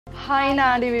Hi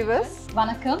Nadi viewers.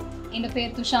 Vanakkam. In the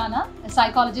பேர் Tushana, a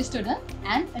psychology student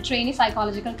and a trainee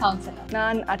psychological counselor.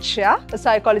 நான் Akshya, a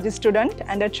psychology student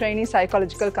and a trainee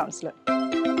psychological counselor.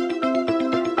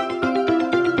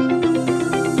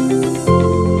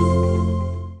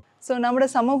 So நம்முடைய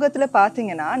சமூகத்துல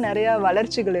பாத்தீங்கன்னா நிறைய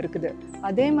வளர்ச்சிகள் இருக்குது.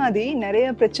 அதே மாதிரி நிறைய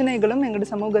பிரச்சனைகளும்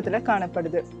எங்களுடைய சமூகத்துல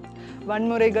காணப்படுது.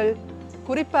 வன்முறைகள்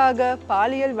குறிப்பாக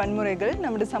பாலியல் வன்முறைகள்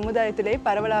நம்முடைய சமுதாயத்திலே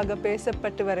பரவலாக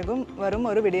பேசப்பட்டு வரும்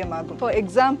ஒரு விடயமாகும். ஃபார்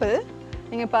எக்ஸாம்பிள்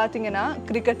நீங்கள் பார்த்தீங்கன்னா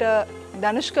கிரிக்கெட்டர்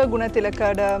தனுஷ்கா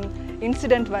குணத்திலக்கோட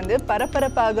இன்சிடெண்ட் வந்து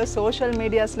பரபரப்பாக சோஷியல்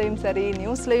மீடியாஸ்லேயும் சரி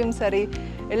நியூஸ்லேயும் சரி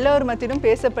எல்லோரும் மத்தியிலும்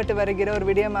பேசப்பட்டு வருகிற ஒரு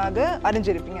விடயமாக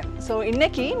அறிஞ்சிருப்பீங்க. ஸோ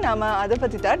இன்றைக்கி நாம் அதை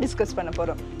பற்றி தான் டிஸ்கஸ் பண்ண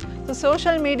போகிறோம். ஸோ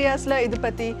சோஷியல் மீடியாஸில் இது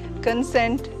பற்றி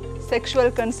கன்சென்ட்,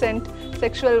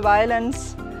 செக்ஷுவல் வயலன்ஸ்,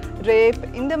 ரேப்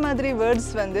இந்த மாதிரி வேர்ட்ஸ்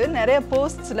வந்து நிறைய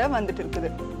போஸ்ட்ஸில் வந்துட்டு இருக்குது.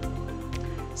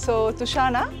 ஸோ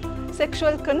துஷானா,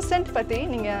 செக்ஷுவல் கன்சென்ட் பற்றி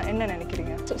நீங்கள் என்ன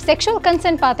நினைக்கிறீங்க? செக்ஷுவல்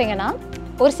கன்சென்ட் பார்த்தீங்கன்னா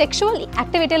ஒரு செக்ஷுவல்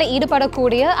ஆக்டிவிட்டியில்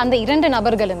ஈடுபடக்கூடிய அந்த இரண்டு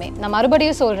நபர்களுமே, நான்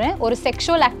மறுபடியும் சொல்கிறேன், ஒரு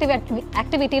செக்ஷுவல்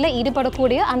ஆக்டிவிட்டியில்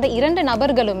ஈடுபடக்கூடிய அந்த இரண்டு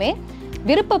நபர்களுமே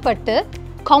விருப்பப்பட்டு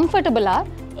கம்ஃபர்டபுளாக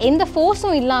எந்த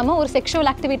ஃபோர்ஸும் இல்லாமல் ஒரு செக்ஷுவல்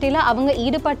ஆக்டிவிட்டியில் அவங்க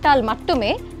ஈடுபட்டால்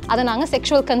மட்டுமே அதை நாங்கள்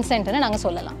செக்ஷுவல் கன்சென்ட்னு நாங்கள்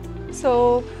சொல்லலாம். ஸோ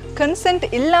கன்சென்ட்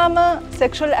இல்லாமல்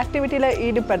செக்ஷுவல் ஆக்டிவிட்டியில்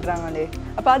ஈடுபடுறாங்களே,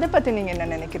 அப்போ அதை பற்றி நீங்கள் என்ன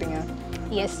நினைக்கிறீங்க?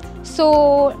 எஸ், ஸோ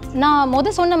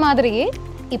நான் சொன்ன மாதிரியே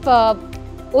இப்போ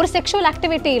ஒரு செக்ஷுவல்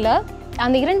ஆக்டிவிட்டியில்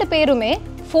அந்த இரண்டு பேருமே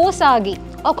ஃபோர்ஸ் ஆகி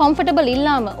கம்ஃபர்டபுள்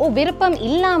இல்லாமல் விருப்பம்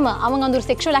இல்லாமல் அவங்க அந்த ஒரு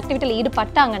செக்ஷுவல் ஆக்டிவிட்டியில்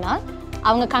ஈடுபட்டாங்கன்னா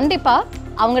அவங்க கண்டிப்பாக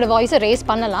அவங்களோட வாய்ஸை ரேஸ்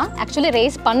பண்ணலாம். ஆக்சுவலி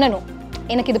ரேஸ் பண்ணணும்.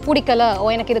 எனக்கு இது பிடிக்கல,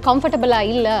 எனக்கு இது கம்ஃபர்டபுளாக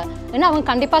இல்லைன்னு அவங்க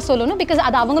கண்டிப்பாக சொல்லணும். பிகாஸ்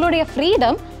அது அவங்களுடைய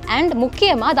ஃப்ரீடம் அண்ட்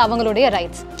முக்கியமாக அது அவங்களுடைய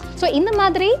ரைட்ஸ். ஸோ இந்த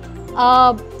மாதிரி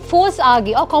ஃபோர்ஸ்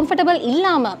ஆகி கம்ஃபர்டபுள்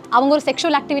இல்லாமல் அவங்க ஒரு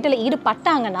செக்ஷுவல் ஆக்டிவிட்டியில்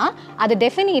ஈடுபட்டாங்கன்னா அது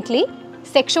definitely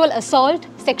sexual assault,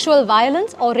 sexual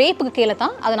violence ரேப்புக்கு கீழே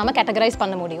தான் அதை நம்ம கேட்டகரைஸ்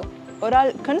பண்ண முடியும். ஒரு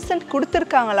ஆள் கன்சென்ட்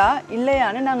கொடுத்துருக்காங்களா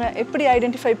இல்லையான்னு நாங்கள் எப்படி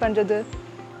ஐடென்டிஃபை பண்ணுறது?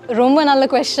 ரொம்ப நல்ல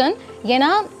குவெஸ்சன்.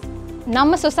 ஏன்னா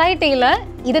நம்ம சொசைட்டியில்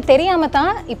இது தெரியாமல்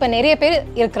தான் இப்போ நிறைய பேர்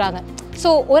இருக்கிறாங்க. ஸோ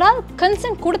ஒரு ஆள்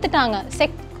கன்சென்ட் கொடுத்துட்டாங்க,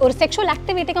 ஒரு செக்ஷுவல்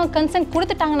ஆக்டிவிட்டிக்கு அவங்க கன்சென்ட்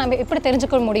கொடுத்துட்டாங்க, நம்ம எப்படி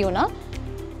தெரிஞ்சுக்க முடியும்னா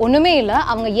ஒன்றுமே இல்லை,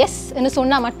 அவங்க எஸ்ன்னு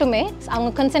சொன்னால் மட்டுமே அவங்க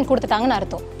கன்சென்ட் கொடுத்துட்டாங்கன்னு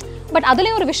அர்த்தம். பட்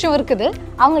அதுலேயும் ஒரு விஷயம் இருக்குது,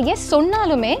 அவங்க எஸ்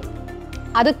சொன்னாலுமே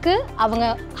அதுக்கு அவங்க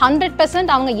 100%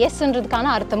 அவங்க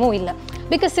எஸ்ன்றதுக்கான அர்த்தமும் இல்லை.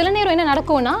 பிகாஸ் சில நேரம் என்ன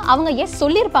நடக்கும்னா அவங்க எஸ்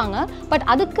சொல்லியிருப்பாங்க, பட்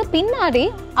அதுக்கு பின்னாடி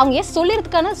அவங்க எஸ்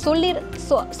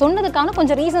சொன்னதுக்கான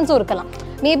கொஞ்சம் ரீசன்ஸும் இருக்கலாம்.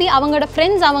 மேபி அவங்களோட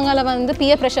ஃப்ரெண்ட்ஸ் அவங்கள வந்து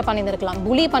பியர் ப்ரெஷர் பண்ணியிருந்திருக்கலாம்,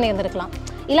 புலி பண்ணியிருந்திருக்கலாம்,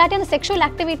 இல்லாட்டி அந்த செக்ஷுவல்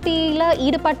ஆக்டிவிட்டியில்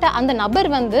ஈடுபட்ட அந்த நபர்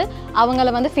வந்து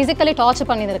அவங்கள வந்து ஃபிசிக்கலி டார்ச்சர்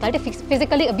பண்ணியிருந்திருக்கலாம், இல்லாட்டி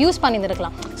ஃபிசிக்கலி அப்யூஸ்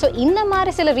பண்ணியிருந்திருக்கலாம். ஸோ இந்த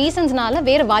மாதிரி சில ரீசன்ஸ்னால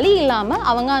வேறு வழி இல்லாமல்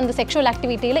அவங்க அந்த செக்ஷுவல்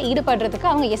ஆக்டிவிட்டியில் ஈடுபடுறதுக்கு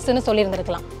அவங்க எஸ்ன்னு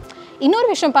சொல்லியிருந்திருக்கலாம். இன்னொரு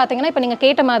விஷயம் பார்த்தீங்கன்னா, இப்போ நீங்கள்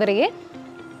கேட்ட மாதிரியே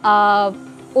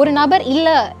ஒரு நபர்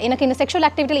இல்லை எனக்கு இந்த செக்ஷுவல்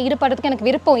ஆக்டிவிட்டியில் ஈடுபடுறதுக்கு எனக்கு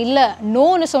விருப்பம் இல்லை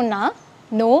நோன்னு சொன்னால்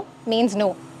நோ மீன்ஸ் நோ,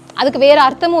 அதுக்கு வேறு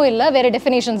அர்த்தமும் இல்லை, வேறு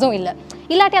டெஃபினேஷன்ஸும் இல்லை.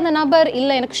 இல்லாட்டி அந்த நபர்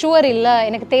இல்லை எனக்கு ஷுவர் இல்லை,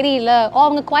 எனக்கு தெரியல,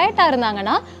 அவங்க குவைட்டாக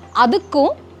இருந்தாங்கன்னா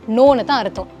அதுக்கும் நோன்னு தான்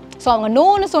அர்த்தம். ஸோ அவங்க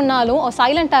நோன்னு சொன்னாலும்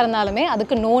சைலண்ட்டாக இருந்தாலுமே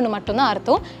அதுக்கு நோன்னு மட்டும்தான்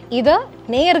அர்த்தம். இதை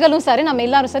நேயர்களும் சரி நம்ம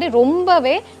எல்லாரும் சரி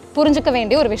ரொம்பவே புரிஞ்சுக்க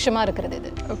வேண்டிய ஒரு விஷயமா இருக்கிறது இது.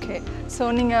 ஓகே, ஸோ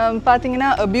நீங்கள் பார்த்தீங்கன்னா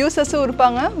அப்யூசஸும்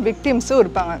இருப்பாங்க, விக்டிம்ஸும்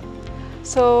இருப்பாங்க.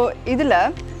 ஸோ இதில்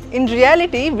இன்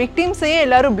ரியாலிட்டி விக்டிம்ஸையே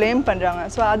எல்லாரும் ப்ளேம் பண்ணுறாங்க.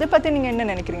 ஸோ அதை பற்றி நீங்கள் என்ன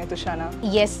நினைக்கிறீங்க துஷானா?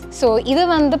 எஸ், ஸோ இது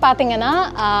வந்து பார்த்தீங்கன்னா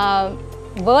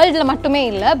வேர்ல்டில் மட்டுமே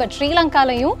இல்லை, பட்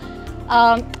ஸ்ரீலங்காலையும்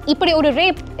இப்படி ஒரு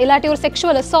ரேப் இல்லாட்டி ஒரு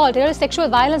செக்ஷுவல் அசால்ட் இல்லாட்டி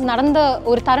செக்ஷுவல் வயலன்ஸ் நடந்த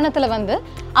ஒரு தருணத்தில் வந்து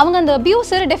அவங்க அந்த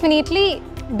அப்யூஸர் டெஃபினெட்லி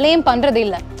ப்ளேம் பண்ணுறது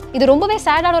இல்லை. இது ரொம்பவே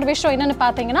சேடான ஒரு விஷயம். என்னென்னு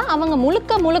பார்த்தீங்கன்னா அவங்க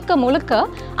முழுக்க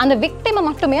அந்த விக்டிமை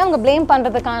மட்டுமே அவங்க ப்ளேம்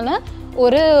பண்ணுறதுக்கான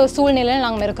ஒரு சூழ்நிலையில்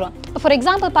நாங்கள் இருக்கிறோம். இப்போ ஃபார்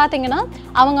எக்ஸாம்பிள் பார்த்தீங்கன்னா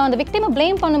அவங்க அந்த விக்டிமை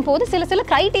ப்ளேம் பண்ணும்போது சில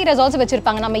க்ரைட்டீரியாஸ் ஆல்சோ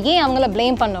வச்சுருப்பாங்க, நம்ம ஏன் அவங்கள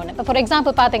ப்ளேம் பண்ணோன்னு. இப்போ ஃபார்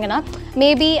எக்ஸாம்பிள் பார்த்தீங்கன்னா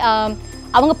மேபி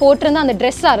அவங்க போட்டிருந்த அந்த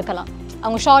ட்ரெஸ்ஸாக இருக்கலாம்,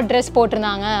 அவங்க ஷார்ட் ட்ரெஸ்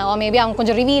போட்டிருந்தாங்க, மேபி அவங்க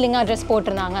கொஞ்சம் ரிவீலிங்காக ட்ரெஸ்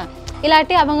போட்டிருந்தாங்க,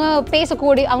 இல்லாட்டி அவங்க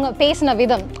அவங்க பேசின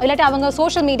விதம், இல்லாட்டி அவங்க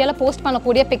சோஷியல் மீடியாவில் போஸ்ட்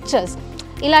பண்ணக்கூடிய பிக்சர்ஸ்,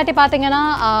 இல்லாட்டி பார்த்தீங்கன்னா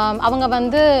அவங்க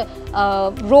வந்து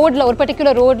ரோட்டில் ஒரு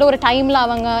பர்டிகுலர் ரோட்டில் ஒரு டைமில்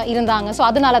அவங்க இருந்தாங்க, ஸோ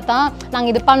அதனால தான்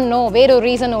நாங்கள் இது பண்ணோம், வேற ஒரு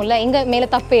ரீசனும் இல்லை, எங்கள் மேலே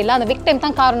தப்பே இல்லை, அந்த விக்டிம்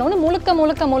தான் காரணம்னு முழுக்க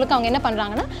அவங்க என்ன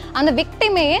பண்ணுறாங்கன்னா அந்த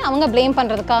விக்டிமையே அவங்க ப்ளேம்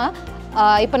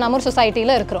பண்ணுறதுக்காக இப்போ நம்ம ஒரு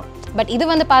சொசைட்டியில் இருக்கிறோம். பட் இது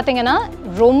வந்து பார்த்தீங்கன்னா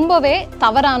ரொம்பவே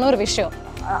தவறான ஒரு விஷயம்.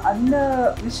 அந்த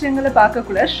விஷயங்களை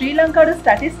பார்க்கக்குள்ள ஸ்ரீலங்காவோட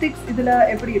ஸ்டாட்டிஸ்டிக்ஸ் இதில்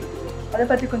எப்படி இருக்குது அதை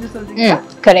பற்றி கொஞ்சம் சொல்றீங்க?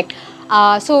 கரெக்ட்.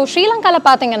 ஸோ ஸ்ரீலங்காவில்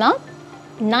பார்த்தீங்கன்னா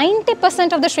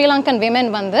 90% ஆஃப் த ஸ்ரீலங்கன் விமென்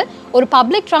வந்து ஒரு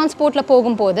பப்ளிக் டிரான்ஸ்போர்ட்டில்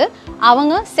போகும்போது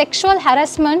அவங்க செக்ஷுவல்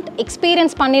ஹராஸ்மெண்ட்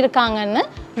எக்ஸ்பீரியன்ஸ் பண்ணியிருக்காங்கன்னு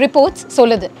ரிப்போர்ட்ஸ்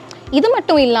சொல்லுது. இது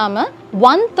மட்டும் இல்லாமல்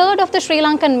 1/3 ஆஃப் த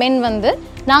ஸ்ரீலங்கன் மென் வந்து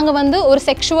நாங்கள் வந்து ஒரு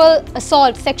செக்ஷுவல்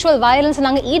அசால்ட் செக்ஷுவல் வயலன்ஸ்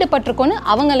நாங்கள் ஈடுபட்டிருக்கோன்னு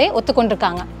அவங்களே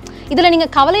ஒத்துக்கொண்டிருக்காங்க. இதில்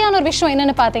நீங்கள் கவலையான ஒரு விஷயம்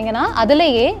என்னென்னு பார்த்தீங்கன்னா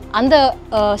அதுலேயே அந்த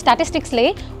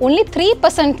ஸ்டாட்டிஸ்டிக்ஸ்லேயே ஒன்லி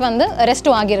 3% வந்து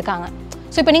அரெஸ்ட்டும் ஆகியிருக்காங்க.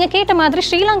 ஸோ இப்போ நீங்கள் கேட்ட மாதிரி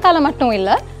ஸ்ரீலங்காவில் மட்டும்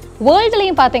இல்லை,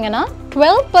 வேர்ல்டுலேயும் பார்த்தீங்கன்னா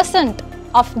 12%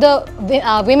 ஆஃப் த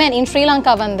விமென் இன்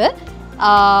ஸ்ரீலங்கா வந்து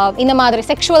இந்த மாதிரி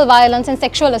செக்ஷுவல் வயலன்ஸ் அண்ட்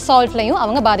செக்ஷுவல் அசால்ட்லையும்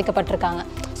அவங்க பாதிக்கப்பட்டிருக்காங்க.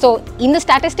 ஸோ இந்த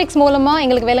ஸ்டாட்டிஸ்டிக்ஸ் மூலமாக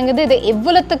எங்களுக்கு விளங்குது இது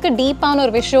எவ்வளோத்துக்கு டீப்பான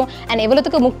ஒரு விஷயம் அண்ட்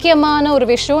எவ்வளோத்துக்கு முக்கியமான ஒரு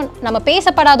விஷயம், நம்ம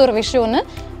பேசப்படாத ஒரு விஷயம்னு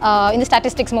இந்த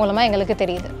ஸ்டாட்டிஸ்டிக்ஸ் மூலமாக எங்களுக்கு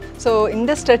தெரியுது. ஸோ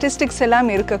இந்த ஸ்டாட்டிஸ்டிக்ஸ் எல்லாம்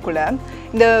இருக்கக்குள்ள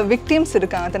இந்த விக்டிம்ஸ்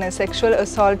இருக்காங்க தானே, செக்ஷுவல்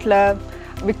அசால்ட்டில்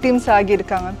விக்டிம்ஸ்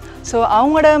ஆகியிருக்காங்க. ஸோ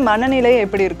அவங்களோட மனநிலை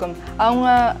எப்படி இருக்கும்,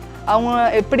 அவங்க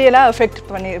எப்படியெல்லாம் எஃபெக்ட்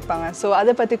பண்ணியிருப்பாங்க, ஸோ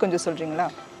அதை பற்றி கொஞ்சம் சொல்கிறீங்களா?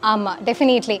 ஆமாம்,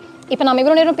 டெஃபினெட்லி. இப்போ நம்ம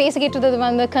இவ்வளோ நேரம் பேசிக்கிட்டு இருந்தது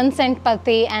வந்து கன்சென்ட்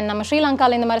பற்றி அண்ட் நம்ம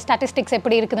ஸ்ரீலங்காவில் இந்த மாதிரி ஸ்டாட்டிஸ்டிக்ஸ்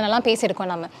எப்படி இருக்குதுன்னெல்லாம்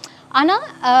பேசியிருக்கோம் நம்ம. ஆனால்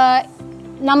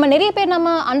நம்ம நிறைய பேர்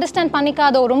நம்ம அண்டர்ஸ்டாண்ட்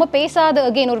பண்ணிக்காத ரொம்ப பேசாத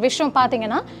அகெயின் ஒரு விஷயம்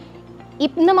பார்த்தீங்கன்னா,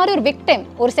 இந்த மாதிரி ஒரு விக்டிம்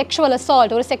ஒரு செக்ஷுவல்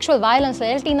அசால்ட் ஒரு செக்ஷுவல் வயலன்ஸ்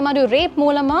இந்த மாதிரி ஒரு ரேப்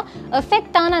மூலமாக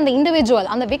எஃபெக்ட் ஆன அந்த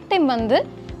இண்டிவிஜுவல் அந்த விக்டிம் வந்து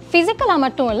ஃபிசிக்கலாக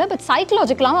மட்டும் இல்லை பட்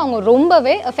சைக்கலாஜிக்கலாகவும் அவங்க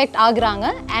ரொம்பவே எஃபெக்ட் ஆகுறாங்க.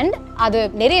 அண்ட் அது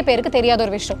நிறைய பேருக்கு தெரியாத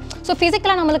ஒரு விஷயம். ஸோ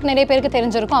ஃபிசிக்கலாக நம்மளுக்கு நிறைய பேருக்கு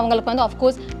தெரிஞ்சிருக்கும், அவங்களுக்கு வந்து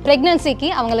ஆஃப்கோர்ஸ் ப்ரெக்னன்சிக்கு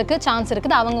அவங்களுக்கு சான்ஸ்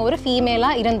இருக்குது, அவங்க ஒரு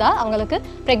ஃபீமேலாக இருந்தால் அவங்களுக்கு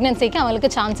ப்ரெக்னன்சிக்கு அவங்களுக்கு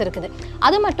சான்ஸ் இருக்குது.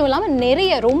 அது மட்டும் இல்லாமல்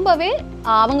நிறைய ரொம்பவே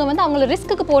அவங்க வந்து அவங்கள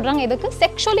ரிஸ்க்கு போடுறாங்க எதுக்கு,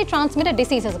 செக்ஷுவலி டிரான்ஸ்மிட்டட்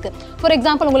டிசீசஸ்க்கு. ஃபார்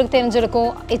எக்ஸாம்பிள் உங்களுக்கு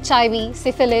தெரிஞ்சிருக்கும் HIV,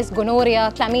 சிஃபிலிஸ், கொனோரியா,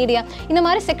 கிளமீடியா இந்த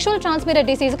மாதிரி செக்ஷுவல் டிரான்ஸ்மிட்டட்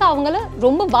டிசீஸுக்கு அவங்கள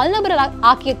ரொம்ப வல்னரபிள்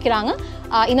ஆக்கிக்கிறாங்க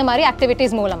இந்த மாதிரி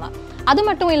ஆக்டிவிட்டீஸ் மூலமாக. அது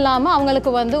மட்டும் இல்லாமல்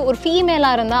அவங்களுக்கு வந்து ஒரு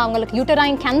ஃபீமேலாக இருந்தால் அவங்களுக்கு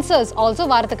யூட்டரைன் கேன்சர்ஸ் ஆல்சோ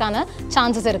வரதுக்கான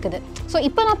சான்சஸ் இருக்குது. ஸோ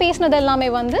இப்போ நான் பேசினது எல்லாமே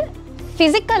வந்து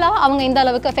ஃபிசிக்கலாக அவங்க இந்த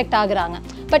அளவுக்கு எஃபெக்ட் ஆகுறாங்க.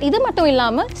 பட் இது மட்டும்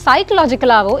இல்லாமல்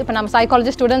சைக்கலாஜிக்கலாகவும், இப்போ நம்ம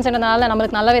சைக்காலஜி ஸ்டூடெண்ட்ஸ்ன்றதுனால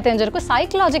நம்மளுக்கு நல்லாவே தெரிஞ்சிருக்கும்,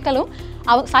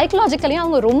 சைக்கலாஜிக்கலையும்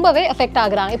அவங்க ரொம்பவே எஃபெக்ட்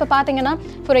ஆகுறாங்க. இப்போ பார்த்தீங்கன்னா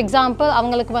ஃபார் எக்ஸாம்பிள்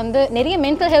அவங்களுக்கு வந்து நிறைய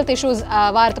மென்டல் ஹெல்த் இஷ்யூஸ்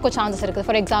வரதுக்கும் சான்சஸ் இருக்குது.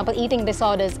 For example eating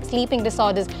disorders, sleeping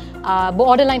disorders,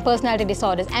 borderline personality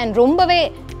disorders and ரொம்பவே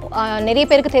நிறைய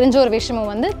பேருக்கு தெரிஞ்ச ஒரு விஷயமும்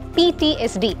வந்து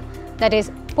PTSD, that is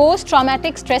post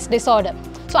traumatic stress disorder.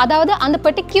 So அதாவது அந்த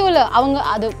பர்டிக்யூலர்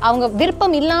அவங்க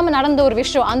விருப்பம் இல்லாமல் நடந்த ஒரு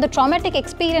விஷயம், அந்த ட்ராமேட்டிக்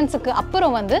எக்ஸ்பீரியன்ஸுக்கு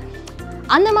அப்புறம் வந்து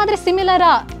அந்த மாதிரி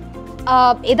சிமிலராக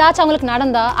ஏதாச்சும் அவங்களுக்கு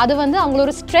நடந்தால் அது வந்து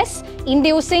அவங்களோட ஸ்ட்ரெஸ்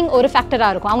இன்டியூசிங் ஒரு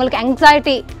ஃபேக்டராக இருக்கும், அவங்களுக்கு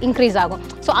ஆங்ஸைட்டி இன்க்ரீஸ் ஆகும்.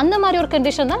 ஸோ அந்த மாதிரி ஒரு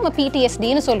கண்டிஷன் தான் நம்ம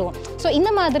PTSDன்னு சொல்லுவோம். ஸோ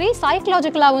இந்த மாதிரி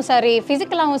சைக்கலாஜிக்கலாகவும் சரி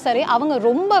ஃபிசிக்கலாகவும் சரி அவங்க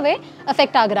ரொம்பவே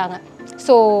எஃபெக்ட் ஆகுறாங்க.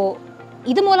 ஸோ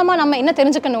இது மூலமாக நம்ம என்ன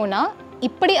தெரிஞ்சுக்கணுன்னா,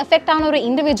 இப்படி எஃபெக்ட் ஆன ஒரு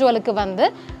இண்டிவிஜுவலுக்கு வந்து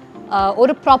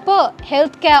ஒரு proper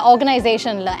health care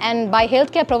ஆர்கனைசேஷனில் and by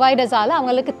health care ப்ரொவைடர்ஸால்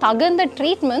அவங்களுக்கு தகுந்த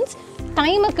ட்ரீட்மெண்ட்ஸ்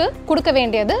டைமுக்கு கொடுக்க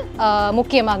வேண்டியது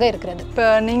முக்கியமாக இருக்கிறது. இப்போ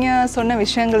நீங்கள் சொன்ன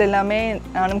விஷயங்கள் எல்லாமே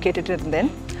நானும் கேட்டுட்டு இருந்தேன்.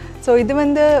 ஸோ இது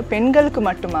வந்து பெண்களுக்கு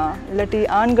மட்டுமா இல்லாட்டி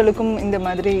ஆண்களுக்கும் இந்த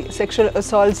மாதிரி செக்ஷுவல்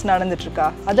அசால்ட்ஸ் நடந்துட்டுருக்கா,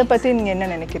 அதை பற்றி நீங்கள் என்ன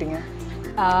நினைக்கிறீங்க?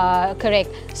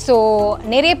 கரெக்ட். ஸோ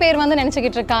நிறைய பேர் வந்து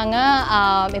நினச்சிக்கிட்டு இருக்காங்க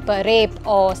இப்போ ரேப்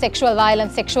ஓ செக்ஷுவல்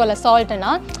வயலன்ஸ் செக்ஷுவல்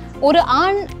அசால்ட்னா ஒரு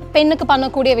ஆண் பெண்ணுக்கு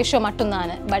பண்ணக்கூடிய விஷயம்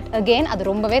மட்டும்தானே. பட் அகெயின் அது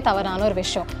ரொம்பவே தவறான ஒரு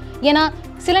விஷயம். ஏன்னா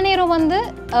சில நேரம் வந்து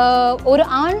ஒரு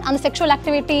ஆண் அந்த செக்ஷுவல்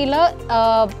ஆக்டிவிட்டியில்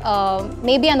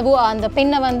மேபி அந்த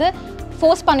பெண்ணை வந்து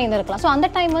ஃபோர்ஸ் பண்ணியிருந்துருக்கலாம். ஸோ அந்த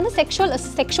டைம் வந்து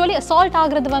செக்ஷுவலி அசால்ட்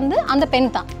ஆகுறது வந்து அந்த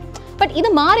பெண் தான். பட்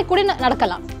இது மாறி கூட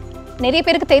நடக்கலாம். நிறைய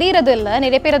பேருக்கு தெரியறது இல்லை,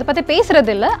 நிறைய பேர் அதை பற்றி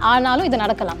பேசுறது இல்லை, ஆனாலும் இது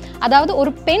நடக்கலாம். அதாவது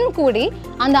ஒரு பெண் கூடி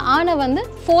அந்த ஆணை வந்து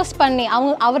ஃபோர்ஸ் பண்ணி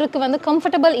அவருக்கு வந்து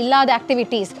கம்ஃபர்டபுள் இல்லாத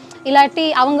ஆக்டிவிட்டீஸ் இல்லாட்டி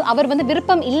அவர் வந்து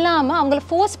விருப்பம் இல்லாமல் அவங்கள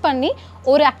ஃபோர்ஸ் பண்ணி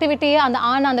ஒரு ஆக்டிவிட்டியை அந்த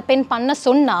ஆணை அந்த பெண் பண்ண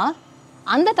சொன்னால்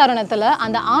அந்த தருணத்தில்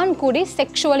அந்த ஆண் கூடி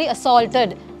செக்ஷுவலி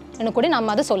அசால்ட்டட்னு கூட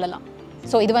நம்ம அதை சொல்லலாம்.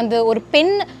 ஸோ இது வந்து ஒரு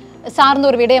பெண் சார்ந்த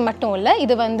ஒரு விடயம் மட்டும் இல்லை,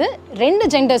 இது வந்து 2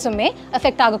 ஜெண்டர்ஸுமே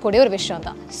எஃபெக்ட் ஆகக்கூடிய ஒரு விஷயம்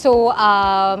தான். ஸோ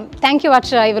தேங்க்யூ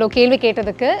அக்ஷயா இவ்வளோ கேள்வி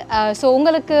கேட்டதுக்கு. ஸோ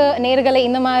உங்களுக்கு நேர்களை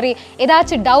இந்த மாதிரி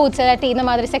ஏதாச்சும் டவுட்ஸ் இல்லாட்டி இந்த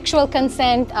மாதிரி sexual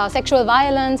consent sexual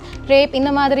violence rape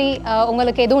இந்த மாதிரி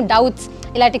உங்களுக்கு எதுவும் டவுட்ஸ்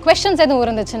இல்லாட்டி கொஸ்டின்ஸ் எதுவும்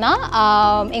இருந்துச்சுன்னா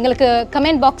எங்களுக்கு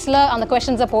கமெண்ட் பாக்ஸில் அந்த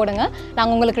கொஸ்டின்ஸை போடுங்க,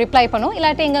 நாங்கள் உங்களுக்கு ரிப்ளை பண்ணுவோம்.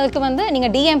 இல்லாட்டி எங்களுக்கு வந்து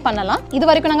நீங்கள் DM பண்ணலாம். இது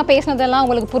வரைக்கும் நாங்கள் பேசினதெல்லாம்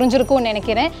உங்களுக்கு புரிஞ்சிருக்கும்னு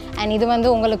நினைக்கிறேன். அண்ட் இது வந்து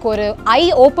உங்களுக்கு ஒரு ஐ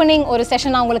ஓப்பனிங் ஒரு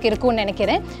செஷனாக உங்களுக்கு இருக்கும்னு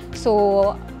நினைக்கிறேன். ஸோ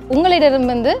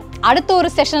உங்களிடமிருந்து அடுத்த ஒரு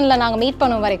செஷனில் நாங்கள் மீட்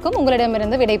பண்ணும் வரைக்கும்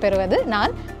உங்களிடமிருந்து விடைபெறுவது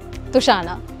நான்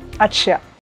துஷானா. அக்ஷயா.